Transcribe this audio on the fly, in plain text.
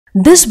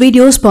This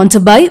video is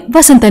sponsored by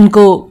Vasant &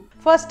 Co.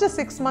 First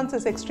 6 months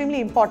is extremely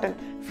important.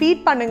 Feed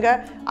பண்ணுங்க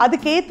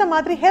அதுக்கு ஏத்த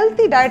மாதிரி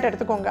healthy diet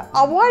எடுத்துக்கோங்க.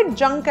 Avoid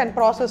junk and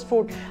processed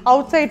food.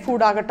 Outside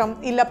food ஆகட்டும்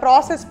இல்ல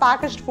processed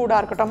packaged food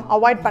ஆகட்டும்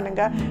avoid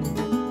பண்ணுங்க.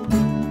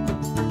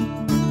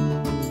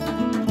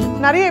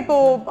 நிறைய இப்போ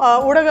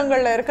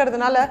ஊடகங்கள்ல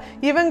இருக்கிறதுனால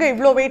இவங்க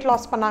இவ்ளோ weight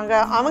loss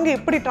பண்ணாங்க அவங்க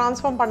இப்படி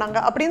transform பண்ணாங்க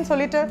அப்படினு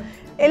சொல்லிட்டு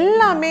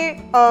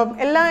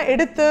எல்லாம்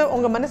எடுத்து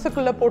உங்க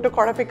மனசுக்குள்ள போட்டு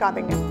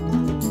குழப்பிக்காதீங்க.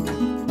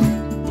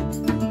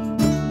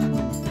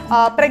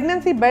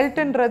 Pregnancy belt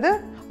ன்றது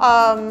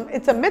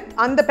it's a myth.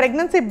 அந்த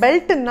pregnancy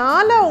belt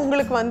நால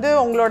உங்களுக்கு வந்து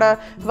உங்களோட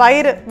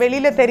வயிறு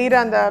வெளியில தெரியுற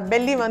அந்த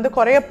belly வந்து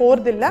குறைய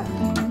போறது இல்ல.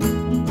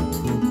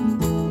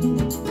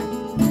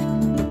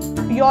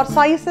 Your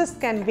sizes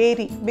can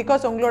vary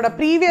because உங்களோட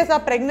previous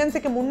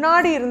pregnancy-க்கு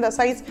முன்னாடி இருந்த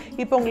size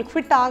இப்போ உங்களுக்கு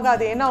fit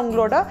ஆகாது ஏனா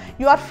உங்களோட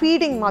you are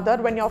feeding mother.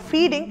 When you are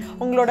feeding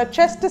உங்களோட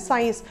chest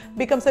size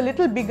becomes a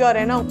little bigger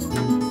ஏனா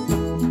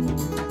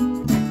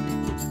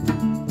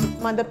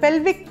the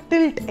pelvic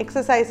tilt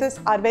exercises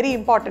are very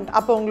important.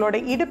 அப்போ உங்களோட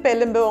இடுப்பு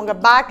எலும்பு உங்க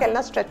back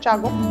எல்லாம் stretch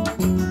ஆகும்.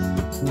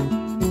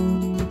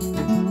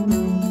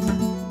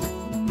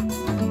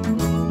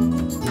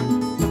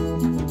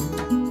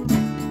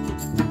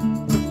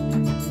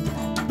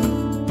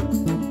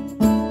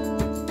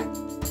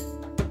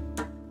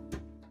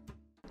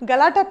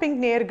 Galatta Pink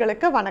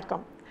நேயர்களுக்கு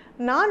வணக்கம்.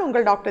 நான்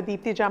உங்கள் டாக்டர்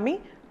தீப்தி ஜாமி,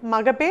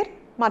 மகப்பேறு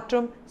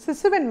மற்றும்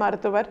சிசுவின்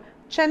மருத்துவர்,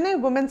 Chennai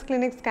women's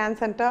clinic scan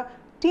centre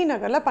D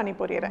நகர்ல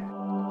பணிபுரியறேன்.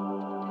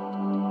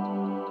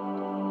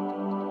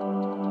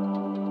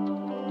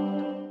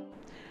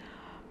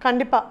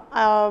 கண்டிப்பா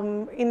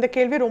இந்த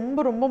கேள்வி ரொம்ப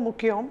ரொம்ப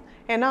முக்கியம்.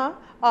 ஏனா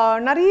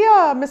நிறைய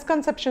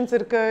மிஸ்கன்செப்ஷன்ஸ்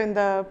இருக்கு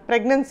இந்த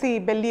பிரெக்னன்சி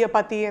பெல்லியை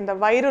பத்தி. இந்த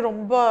வயிறு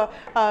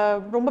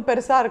ரொம்ப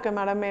பெருசா இருக்கு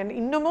மேடம்,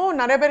 இன்னமும்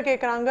நிறைய பேர்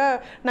கேட்குறாங்க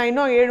நான்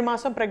இன்னும் 7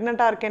 மாதம்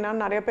ப்ரெக்னெண்ட்டாக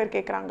இருக்கேனான்னு நிறைய பேர்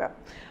கேட்குறாங்க.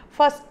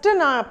 ஃபஸ்ட்டு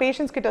நான்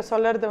பேஷண்ட்ஸ் கிட்ட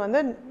சொல்கிறது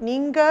வந்து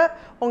நீங்கள்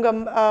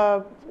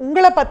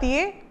உங்களை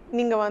பற்றியே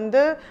நீங்கள்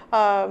வந்து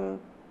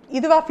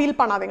இதுவாக ஃபீல்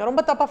பண்ணாதீங்க,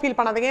 ரொம்ப தப்பாக ஃபீல்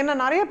பண்ணாதீங்க. ஏன்னா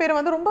நிறைய பேர்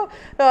வந்து ரொம்ப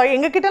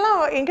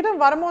எங்கிட்ட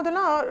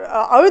வரும்போதெல்லாம்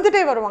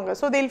அழுதுகிட்டே வருவாங்க.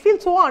 So they'll feel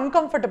so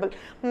uncomfortable.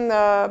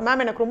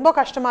 Ma'am எனக்கு ரொம்ப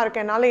கஷ்டமாக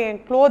இருக்குது, என்னால் என்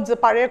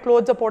பழைய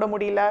க்ளோத்ஸை போட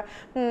முடியல,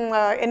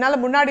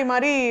 என்னால் முன்னாடி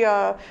மாதிரி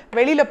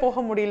வெளியில்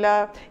போக முடியல,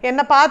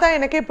 என்னை பார்த்தா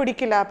எனக்கே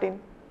பிடிக்கல அப்படின்னு.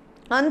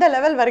 அந்த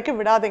லெவல் வரைக்கும்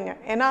விடாதீங்க.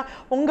 ஏன்னா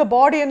உங்கள்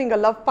பாடியை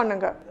நீங்கள் லவ்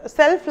பண்ணுங்கள்.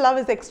 Self love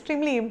is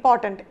extremely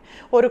important.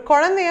 ஒரு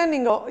குழந்தைய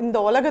நீங்கள் இந்த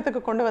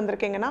உலகத்துக்கு கொண்டு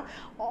வந்திருக்கீங்கன்னா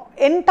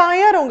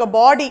என்டையர் உங்கள்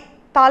பாடி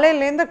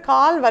தலையிலேருந்து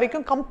கால்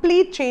வரைக்கும்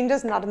கம்ப்ளீட்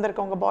சேஞ்சஸ்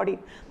நடந்திருக்கு உங்கள் பாடி.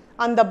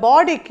 அந்த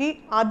பாடிக்கு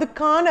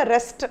அதுக்கான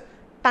ரெஸ்ட்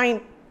டைம்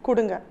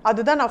கொடுங்க.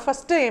 அதுதான் நான்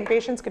ஃபஸ்ட்டு என்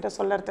பேஷண்ட்ஸ் கிட்ட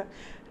சொல்கிறது.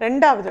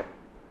 ரெண்டாவது,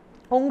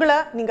 உங்களை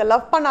நீங்கள்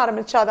லவ் பண்ண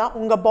ஆரம்பித்தாதான்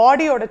உங்கள்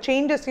பாடியோட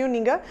சேஞ்சஸையும்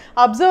நீங்கள்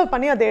அப்சர்வ்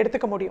பண்ணி அதை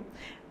எடுத்துக்க முடியும்.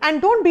 And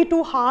don't be two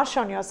harsh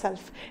on your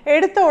self.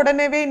 எடுத்த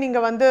உடனேவே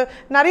நீங்கள் வந்து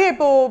நிறைய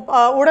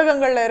இப்போது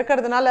ஊடகங்களில்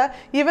இருக்கிறதுனால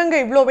இவங்க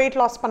இவ்வளோ வெயிட்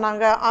லாஸ்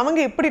பண்ணாங்க அவங்க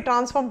இப்படி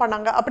ட்ரான்ஸ்ஃபார்ம்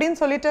பண்ணாங்க அப்படின்னு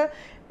சொல்லிட்டு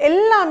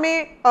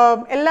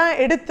எல்லாம்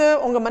எடுத்து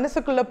உங்கள்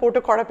மனசுக்குள்ளே போட்டு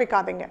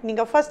குழப்பிக்காதீங்க.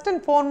 நீங்கள் ஃபர்ஸ்ட்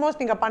அண்ட்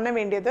ஃபார்மோஸ்ட் நீங்கள் பண்ண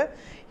வேண்டியது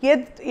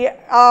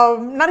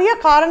நிறைய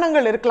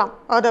காரணங்கள் இருக்கலாம்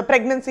அது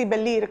ப்ரெக்னன்சி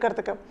பெல்லி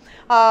இருக்கிறதுக்கு.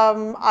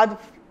 அது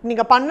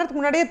நீங்கள் பண்ணுறதுக்கு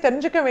முன்னாடியே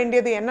தெரிஞ்சுக்க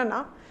வேண்டியது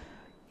என்னென்னா,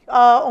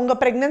 உங்கள்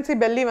ப்ரெக்னன்சி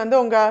பெல்லி வந்து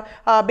உங்கள்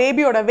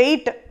பேபியோட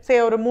வெயிட்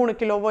ஒரு 3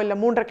 கிலோவோ இல்லை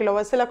 3.5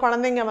 கிலோவோ, சில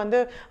குழந்தைங்க வந்து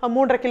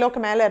 3.5 கிலோக்கு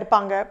மேலே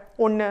இருப்பாங்க.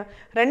 ஒன்று.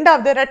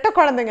 ரெண்டாவது, ரெட்டை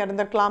குழந்தைங்க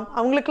இருந்திருக்கலாம்,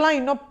 அவங்களுக்குலாம்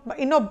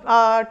இன்னும்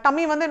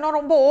டம்மி வந்து இன்னும்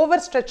ரொம்ப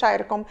ஓவர் ஸ்ட்ரெச்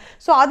ஆகிருக்கும்.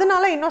 ஸோ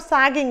அதனால இன்னும்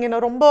சாகிங்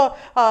இன்னும் ரொம்ப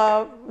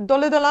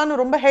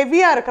தொழுதலான்னு ரொம்ப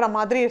ஹெவியாக இருக்கிற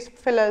மாதிரி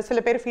சில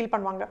பேர் ஃபீல்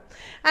பண்ணுவாங்க.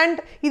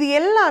 அண்ட் இது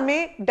எல்லாமே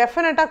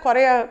டெஃபினட்டாக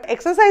குறைய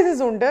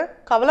எக்ஸசைசஸ் உண்டு,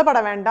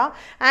 கவலைப்பட வேண்டாம்.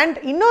 அண்ட்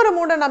இன்னொரு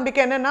மூட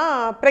நம்பிக்கை என்னென்னா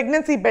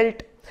ப்ரெக்னன்சி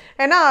பெல்ட்.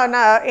 ஏன்னா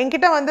நான்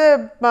என்கிட்ட வந்து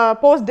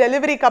போஸ்ட்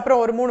டெலிவரிக்கு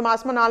அப்புறம் ஒரு 3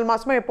 மாதமோ 4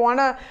 மாதமோ எப்போவான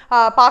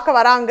பார்க்க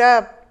வராங்க,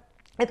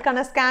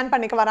 இதுக்கான ஸ்கேன்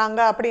பண்ணிக்க வராங்க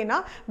அப்படின்னா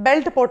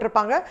பெல்ட்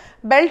போட்டிருப்பாங்க.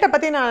 பெல்ட்டை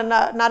பற்றி நான்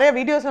நிறைய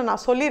வீடியோஸில்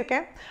நான்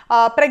சொல்லியிருக்கேன்.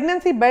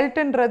 Pregnancy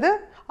பெல்ட்டுன்றது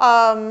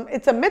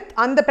it's a myth.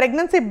 அந்த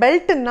ப்ரெக்னன்சி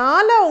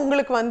பெல்ட்னால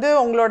உங்களுக்கு வந்து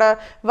உங்களோட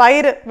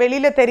வயிறு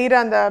வெளியில் தெரிகிற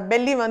அந்த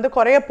பெல்லி வந்து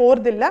குறைய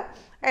போகிறது இல்லை.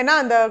 ஏன்னா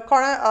அந்த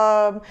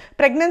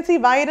ப்ரெக்னன்சி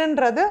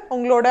வயிறுன்றது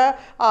உங்களோட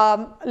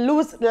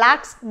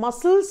லாக்ஸ்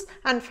மசில்ஸ்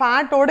அண்ட்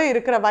ஃபேட்டோடு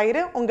இருக்கிற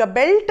வயிறு. உங்கள்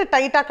பெல்ட்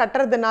டைட்டாக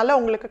கட்டுறதுனால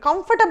உங்களுக்கு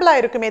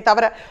கம்ஃபர்டபுளாக இருக்குமே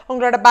தவிர,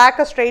 உங்களோட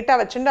பேக்கை ஸ்ட்ரெயிட்டாக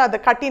வச்சுட்டு அதை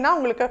கட்டினா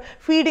உங்களுக்கு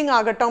ஃபீடிங்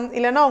ஆகட்டும்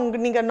இல்லைனா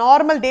நீங்கள்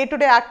normal day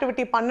to day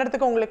activity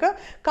பண்ணுறதுக்கு உங்களுக்கு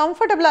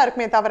கம்ஃபர்டபுளாக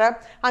இருக்குமே தவிர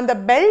அந்த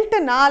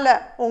பெல்ட்டுனால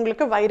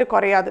உங்களுக்கு வயிறு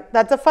குறையாது.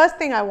 That's the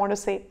first thing I want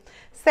to say.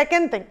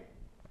 Second thing,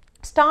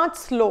 start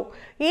slow.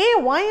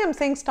 why I'm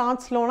saying start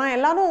slow na,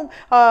 எல்லாரும்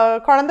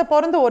குழந்தை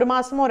பிறந்து 1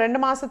 மாசமோ 2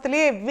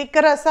 மாசத்துலயே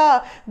விகரஸாக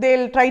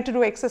they'll try to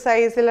do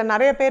exercise. இல்லை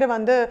நிறைய பேர்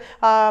வந்து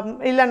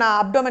இல்லை நான்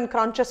அப்டோமன்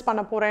crunches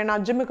பண்ண போகிறேன்,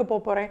 நான் ஜிம்முக்கு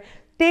போகிறேன்.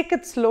 Take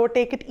it slow,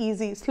 take it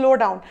easy, slow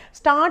down.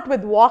 Start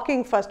with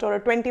walking first, or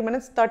 20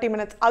 minutes, 30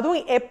 minutes.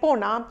 அதுவும்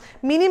எப்போனா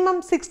minimum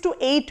 6 to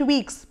 8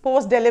 weeks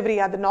post delivery.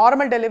 அது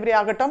நார்மல் டெலிவரி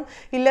ஆகட்டும்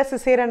இல்லை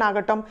சிசேரியன்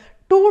ஆகட்டும்,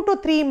 2 to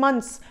 3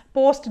 months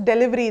post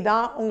delivery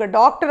தான் உங்க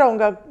டாக்டரை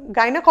உங்க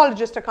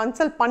கைனகாலஜிஸ்ட்டை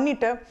கன்சல்ட்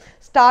பண்ணிட்டு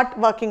start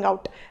working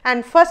out.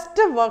 And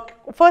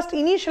first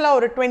இனிஷியலாக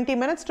ஒரு 20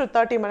 minutes to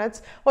 30 minutes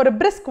ஒரு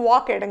பிரிஸ்க்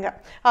வாக் எடுங்க.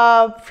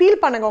 ஃபீல்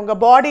பண்ணுங்க உங்க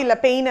பாடியில்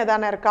பெயின்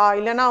எதானே இருக்கா,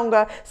 இல்லைனா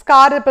உங்க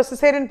ஸ்கார் இப்போ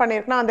சிசேரியன்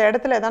பண்ணியிருக்குன்னா அந்த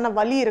இடத்துல எதான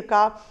வலி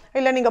இருக்கா,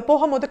 இல்லை நீங்கள்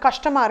போகும்போது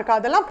கஷ்டமாக இருக்கா,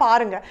 அதெல்லாம்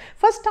பாருங்க.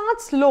 First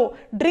start slow,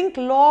 drink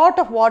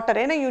lot of water.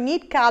 ஏன்னா you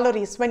need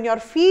calories when you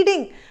are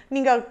feeding.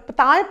 நீங்கள்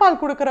தாய்ப்பால்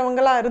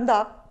கொடுக்குறவங்களாம்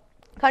இருந்தால்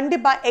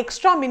கண்டிப்பாக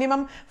எக்ஸ்ட்ரா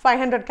மினிமம்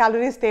 500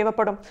 calories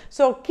தேவைப்படும்.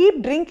 So keep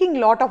drinking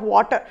lot of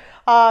water.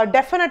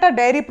 டெஃபினட்டாக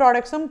டைரி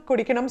ப்ராடக்ட்ஸும்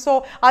குடிக்கணும். ஸோ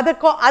அதை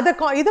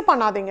இது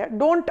பண்ணாதீங்க.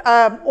 Don't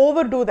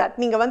over do that.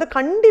 நீங்கள் வந்து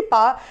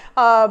கண்டிப்பாக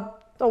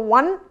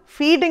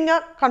ஃபீடிங்கை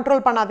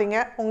கண்ட்ரோல் பண்ணாதீங்க.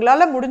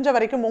 உங்களால் முடிஞ்ச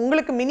வரைக்கும்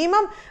உங்களுக்கு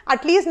மினிமம்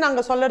அட்லீஸ்ட்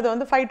நாங்கள் சொல்கிறது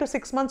வந்து 5 to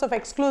 6 months of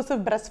exclusive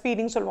breast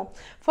feeding சொல்லுவோம்.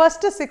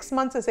 First 6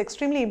 months is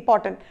extremely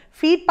important.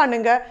 Feet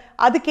பண்ணுங்கள்,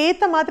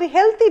 அதுக்கேற்ற மாதிரி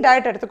ஹெல்த்தி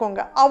டயட்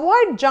எடுத்துக்கோங்க.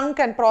 Avoid junk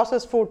and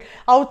process food,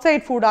 out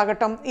side food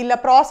ஆகட்டும் இல்லை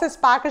ப்ராசஸ்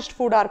பேக்கேஜ்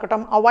ஃபுட்டாக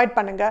இருக்கட்டும் அவாய்ட்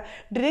பண்ணுங்கள்.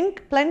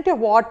 Drink plenty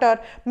of water,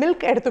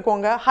 milk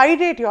எடுத்துக்கோங்க.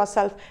 Hydrate your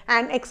self.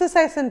 அண்ட்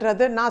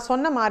எக்ஸசைஸ்ன்றது நான்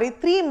சொன்ன மாதிரி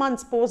 3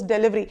 months post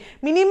delivery,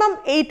 minimum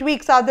 8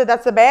 weeks ஆகுது.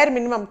 தட்ஸ் பேர்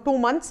மினிமம் 2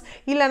 months,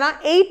 இல்லைனா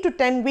 8 to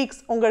 10 weeks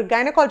உங்கள்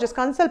கைனகாலஜிஸ்ட்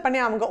கன்சல்ட் பண்ணி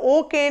அவங்க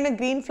ஓகேன்னு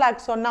க்ரீன்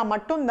ஃப்ளாக் சொன்னால்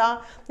மட்டும்தான்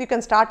you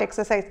can start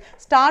exercise.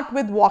 Start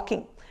with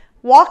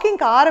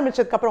வாக்கிங்க்கு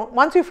ஆரம்பிச்சதுக்கப்புறம்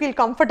once you feel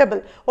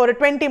comfortable ஒரு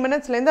 20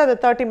 minutesலேருந்து அதை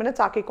 30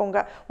 minutes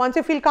ஆக்கிக்கோங்க. Once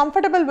you feel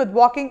comfortable with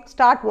walking,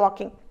 start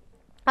walking.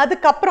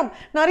 அதுக்கப்புறம்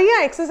நிறைய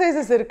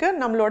எக்ஸசைசஸ் இருக்குது.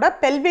 நம்மளோட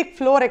பெல்விக்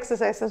ஃப்ளோர்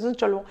எக்ஸசைசஸ்ன்னு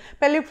சொல்லுவோம்.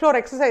 பெல்விக் ஃப்ளோர்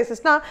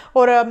எக்ஸசைசஸ்னால்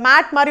ஒரு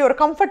மேட் மாதிரி ஒரு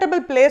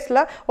கம்ஃபர்டபுள்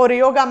பிளேஸில் ஒரு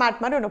யோகா மேட்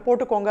மாதிரி ஒன்று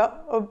போட்டுக்கோங்க.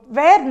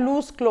 வேர்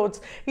லூஸ்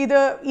க்ளோத்ஸ்.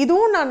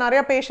 இதுவும் நான்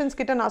நிறைய பேஷண்ட்ஸ்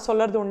கிட்ட நான்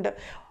சொல்கிறது உண்டு.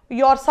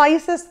 your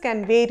sizes can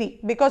vary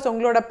because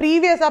உங்களோட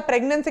ப்ரீவியஸாக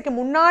ப்ரெக்னன்சிக்கு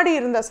முன்னாடி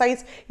இருந்த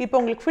சைஸ் இப்போ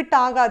உங்களுக்கு ஃபிட்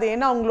ஆகாது.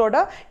 ஏன்னா உங்களோட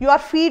you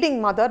are feeding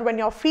mother, when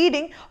you are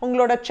feeding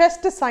உங்களோட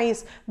chest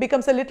size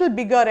becomes a little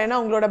bigger. ஏன்னா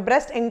உங்களோட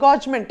breast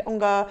engorgement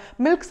உங்கள்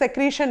milk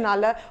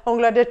secretionனால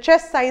உங்களோட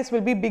chest size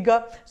will be bigger.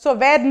 So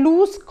wear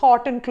loose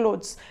cotton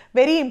clothes,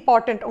 very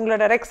important.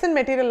 உங்களோட ரெக்ஸன்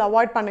மெட்டீரியல்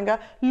அவாய்ட் பண்ணுங்க.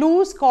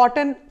 Loose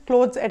cotton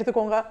clothes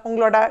எடுத்துக்கோங்க.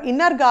 உங்களோட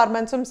inner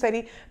கார்மெண்ட்ஸும்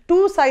சரி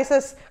 2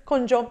 sizes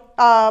கொஞ்சம்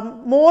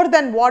more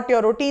than what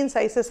your routine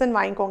sizes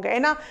வாங்கிக்கோங்க.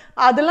 ஏன்னா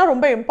அதெல்லாம்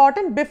ரொம்ப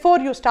important before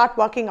you start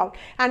working out.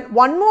 And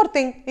one more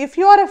thing, if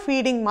you are a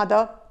feeding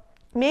mother,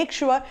 make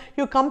sure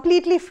you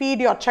completely feed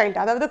your child.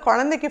 அதாவது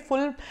குழந்தைக்கு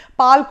full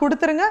பால்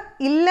கொடுத்துருங்க.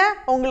 இல்லை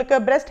உங்களுக்கு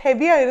பிரெஸ்ட்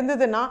ஹெவியாக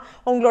இருந்ததுன்னா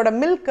உங்களோட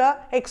மில்கை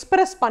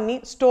எக்ஸ்பிரஸ் பண்ணி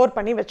ஸ்டோர்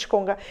பண்ணி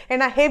வச்சுக்கோங்க.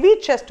 ஏன்னா ஹெவி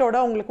செஸ்ட்டோட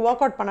உங்களுக்கு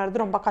ஒர்க் அவுட்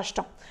பண்ணுறது ரொம்ப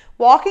கஷ்டம்.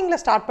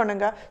 வாக்கிங்கில் ஸ்டார்ட்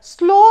பண்ணுங்கள்.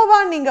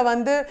 ஸ்லோவாக நீங்கள்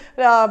வந்து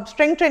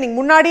ஸ்ட்ரெங்க் ட்ரைனிங்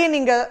முன்னாடியே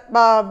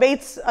நீங்கள்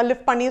வெயிட்ஸ்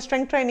லிஃப்ட் பண்ணி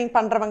ஸ்ட்ரெங்க் ட்ரைனிங்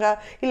பண்ணுறவங்க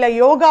இல்லை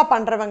யோகா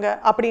பண்ணுறவங்க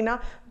அப்படின்னா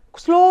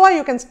slowly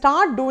you can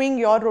start doing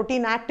your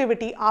routine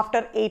activity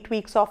after 8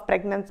 weeks of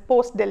pregnancy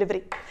post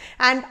delivery.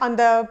 And on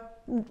the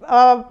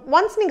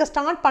once நீங்க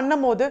ஸ்டார்ட்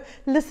பண்ணும்போது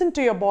listen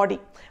to your body.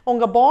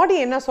 உங்க பாடி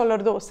என்ன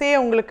சொல்றதோ, சே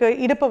உங்களுக்கு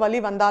இடுப்பு வலி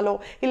வந்தாலோ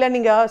இல்லை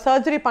நீங்க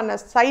சர்ஜரி பண்ண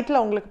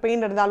சைட்ல உங்களுக்கு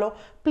பெயின் இருந்தாலோ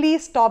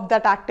ப்ளீஸ் ஸ்டாப்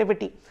தட்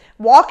ஆக்டிவிட்டி.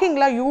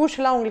 வாக்கிங்ல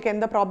யூஸ்வலாக உங்களுக்கு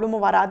எந்த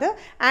ப்ராப்ளமும் வராது.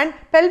 அண்ட்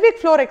பெல்விக்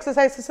ஃப்ளோர்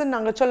எக்ஸசைசஸ்ன்னு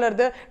நாங்கள்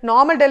சொல்கிறது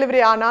நார்மல்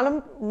டெலிவரி ஆனாலும்,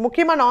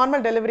 முக்கியமாக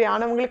நார்மல் டெலிவரி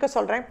ஆனவங்களுக்கு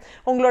சொல்கிறேன்,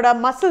 உங்களோட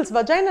மசில்ஸ்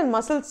வஜைனல்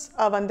மசில்ஸ்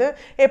வந்து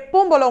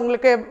எப்பவும் போல்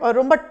உங்களுக்கு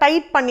ரொம்ப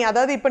டைட் பண்ணி,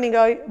 அதாவது இப்போ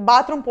நீங்கள்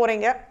பாத்ரூம்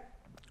போகிறீங்க,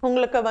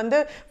 உங்களுக்கு வந்து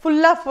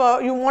ஃபுல்லாக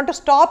you want to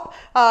stop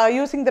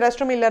using the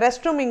rest room, இல்லை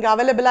ரெஸ்ட் ரூம் இங்கே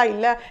அவைலபிளாக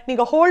இல்லை,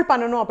 நீங்கள் ஹோல்ட்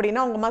பண்ணணும்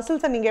அப்படின்னா உங்கள்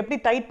மசில்ஸை நீங்கள் எப்படி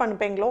டைட்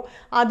பண்ணுப்பீங்களோ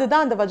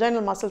அதுதான் அந்த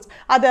வஜைனல் மசில்ஸ்.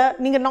 அதை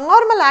நீங்கள்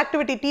நார்மல்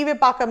ஆக்டிவிட்டி டிவி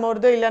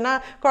பார்க்கும்போது இல்லைனா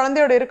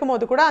குழந்தையோடு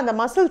இருக்கும்போது கூட அந்த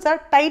மசில்ஸை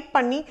டைட்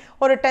பண்ணி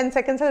ஒரு 10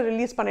 seconds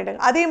ரிலீஸ்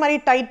பண்ணிவிடுங்க. அதே மாதிரி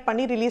டைட்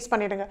பண்ணி ரிலீஸ்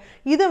பண்ணிவிடுங்க.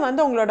 இது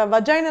வந்து உங்களோட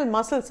வஜைனல்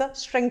மசில்ஸை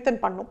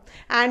ஸ்ட்ரெங்தன் பண்ணும்.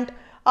 And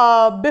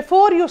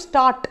before you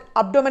start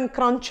abdomen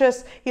crunches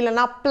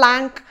இல்லைனா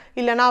plank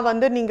இல்லைனா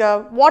வந்து நீங்கள்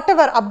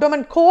whatever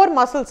abdomen core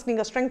muscles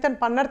நீங்கள் strengthen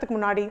பண்ணுறதுக்கு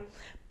முன்னாடி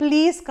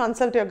please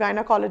consult your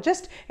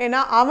gynecologist. ஏன்னா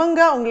அவங்க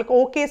உங்களுக்கு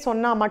ஓகே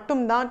சொன்னால்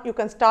மட்டும்தான் you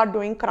can start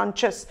doing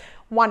crunches.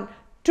 1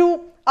 2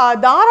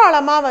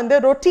 தாராளமாக வந்து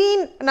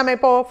ரொட்டீன் நம்ம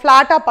இப்போ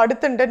ஃப்ளாட்டாக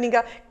படுத்துட்டு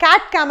நீங்கள்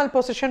கேட் கேமல்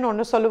பொசிஷன்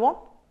ஒன்று சொல்லுவோம்.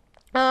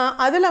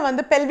 அதில்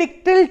வந்து பெல்விக்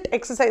டில்ட்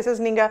எக்ஸசைசஸ்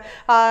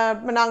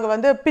நாங்கள்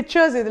வந்து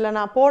பிக்சர்ஸ் இதில்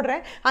நான்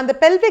போடுறேன். அந்த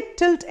பெல்விக்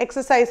டில்ட்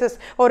எக்ஸசைசஸ்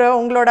ஒரு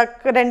உங்களோட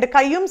 2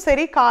 கையும்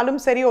சரி காலும்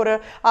சரி ஒரு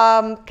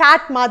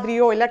கேட்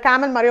மாதிரியோ இல்லை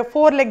கேமல் மாதிரியோ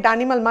 4 legged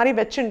அனிமல் மாதிரி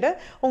வச்சுட்டு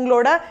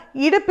உங்களோட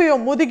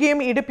இடுப்பையும்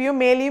முதுகையும் இடுப்பையும்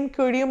மேலேயும்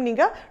கீழையும்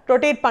நீங்கள்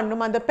ரொட்டேட்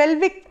பண்ணணும். அந்த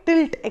pelvic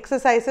tilt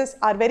exercises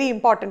are very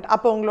important.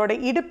 அப்போ உங்களோட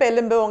இடுப்பு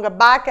எலும்பு உங்கள்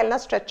பேக்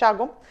எல்லாம் ஸ்ட்ரெச்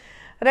ஆகும்.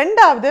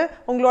 ரெண்டாவது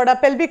உங்களோட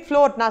பெல்விக்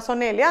ஃப்ளோர் நான்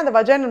சொன்னேன் இல்லையா, அந்த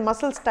வஜைனல்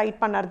மசில்ஸ் டைட்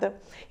பண்ணுறது.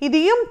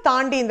 இதையும்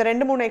தாண்டி இந்த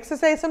 2-3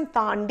 எக்ஸசைஸும்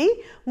தாண்டி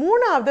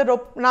மூணாவது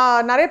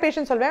நான் நிறைய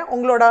பேஷண்ட் சொல்வேன்,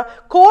 உங்களோட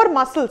கோர்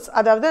மசில்ஸ்,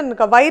 அதாவது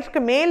எனக்கு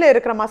வயிறுக்கு மேலே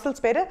இருக்கிற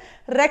மசில்ஸ் பேர்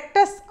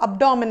ரெக்டஸ்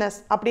அப்டாமினஸ்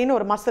அப்படின்னு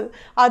ஒரு மசில்.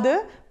 அது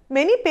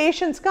many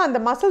patientsக்கு அந்த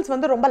மசில்ஸ்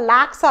வந்து ரொம்ப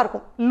லாக்ஸா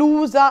இருக்கும்,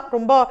 லூஸா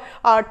ரொம்ப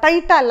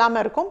டைட்டா இல்லாம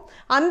இருக்கும்.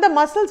 அந்த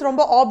மசில்ஸ்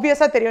ரொம்ப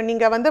ஆப்வியஸா தெரியும்.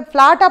 நீங்க வந்து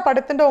ஃப்ளாட்டா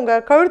படுத்துட்டு உங்க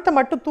கழுத்தை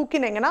மட்டும்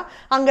தூக்கினீங்கன்னா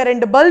அங்க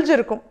ரெண்டு பல்ஜ்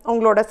இருக்கும்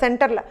உங்களோட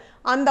சென்டர்ல.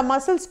 அந்த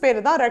மசில்ஸ் பேர்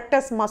தான்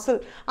ரெக்டஸ் மசில்.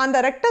 அந்த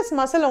ரெக்டஸ்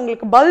மசில்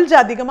உங்களுக்கு பல்ஜ்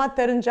அதிகமா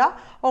தெரிஞ்சா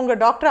உங்க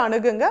டாக்டர்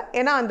அணுகுங்க.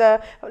 ஏன்னா அந்த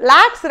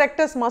லாக்ஸ்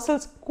ரெக்டஸ்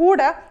மசில்ஸ்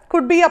கூட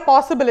could be a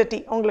possibility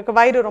உங்களுக்கு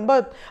வயிறு ரொம்ப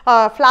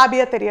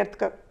ஃப்ளாபியா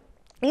தெரியறதுக்கு.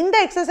 இந்த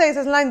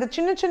எக்ஸசைசஸ்லாம், இந்த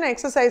சின்ன சின்ன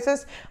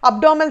எக்ஸசைசஸ்,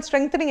 அப்டாமினல்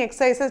ஸ்ட்ரெங்தனிங்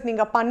எக்ஸசைசஸ்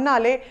நீங்கள்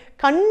பண்ணாலே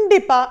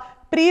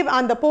கண்டிப்பாக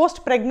அந்த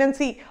போஸ்ட்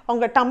ப்ரெக்னன்சி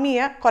உங்கள்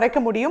டம்மியை குறைக்க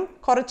முடியும்.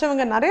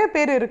 குறைச்சவங்க நிறைய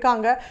பேர்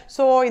இருக்காங்க.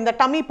 ஸோ இந்த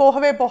டம்மி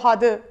போகவே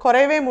போகாது,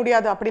 குறையவே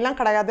முடியாது அப்படிலாம்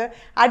கிடையாது.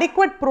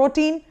 அடிக்வெட்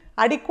ப்ரோட்டீன்,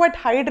 அடிக்வெட்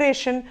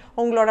ஹைட்ரேஷன்,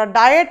 உங்களோட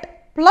diet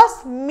plus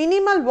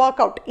minimal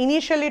workout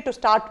initially to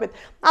start with.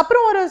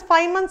 அப்புறம் ஒரு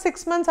 5 months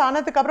 6 months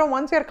ஆனதுக்கு அப்புறம்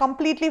once you are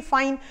completely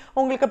fine,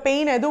 உங்களுக்கு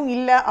பெயின் எதுவும்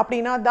இல்லை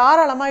அப்படின்னா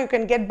தாராளமா you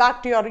can get back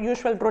to your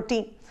usual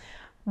routine.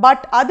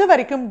 But அது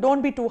வரைக்கும்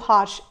don't be too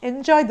harsh.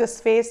 Enjoy this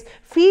phase,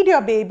 feed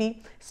your baby,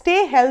 stay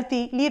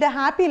healthy, lead a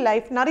happy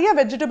life. நிறைய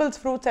vegetables,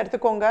 fruits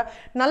எடுத்துக்கோங்க,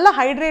 நல்லா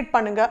ஹைட்ரேட்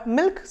பண்ணுங்க,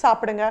 மில்க்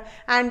சாப்பிடுங்க.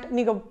 அண்ட்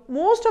நீங்க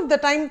most of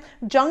the time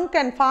junk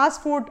and fast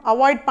food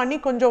avoid பண்ணி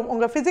கொஞ்சம்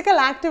உங்க physical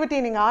activity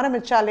நீங்க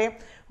ஆரம்பிச்சாலே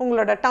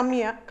உங்களோட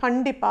டம்மியை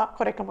கண்டிப்பா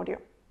குறைக்க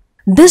முடியும்.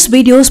 This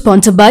video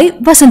sponsored by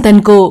Vasanth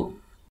 & Co.